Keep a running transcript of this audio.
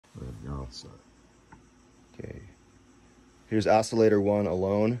outside. Okay. Here's oscillator 1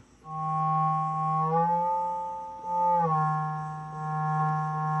 alone.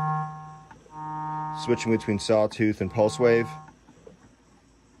 Switching between sawtooth and pulse wave.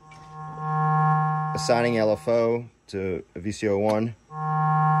 Assigning LFO to VCO1.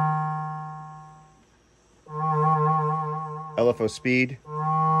 LFO speed.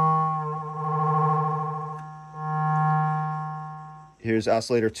 Here's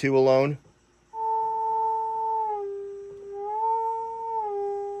oscillator 2 alone.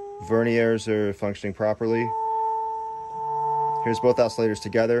 Verniers are functioning properly. Here's both oscillators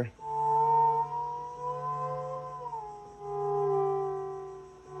together.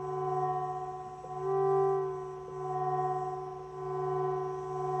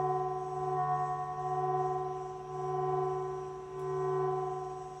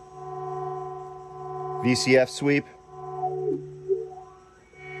 VCF sweep.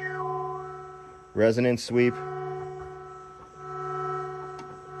 Resonance sweep.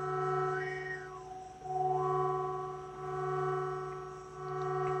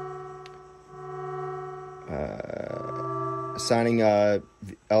 Assigning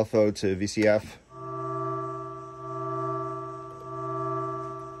LFO to VCF.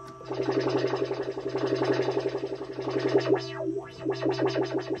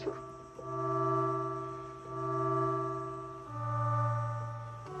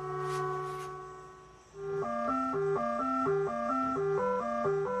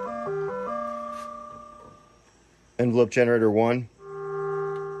 Envelope generator 1.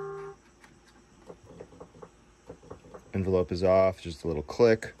 Envelope is off, just a little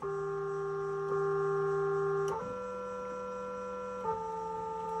click.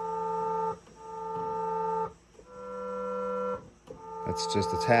 That's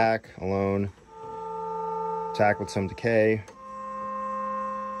just attack alone. Attack with some decay.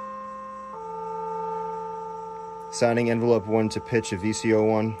 Assigning envelope 1 to pitch of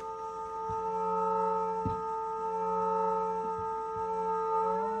VCO1.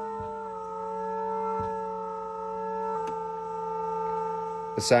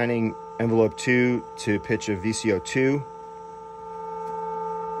 Assigning envelope 2 to pitch of VCO2.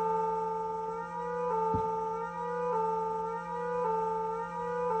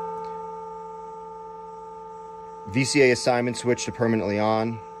 VCA assignment switch to permanently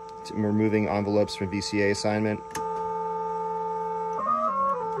on. Removing envelopes from VCA assignment.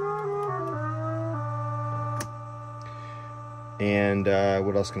 And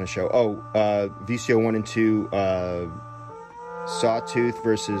what else can I show? Oh, VCO 1 and 2 sawtooth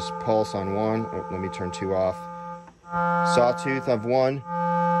versus pulse on 1. Oh, let me turn 2 off. Sawtooth of 1.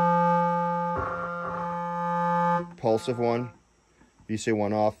 Pulse of 1. VCO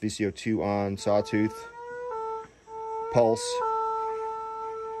 1 off, VCO 2 on, sawtooth. Pulse.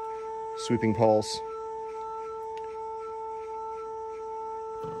 Sweeping pulse.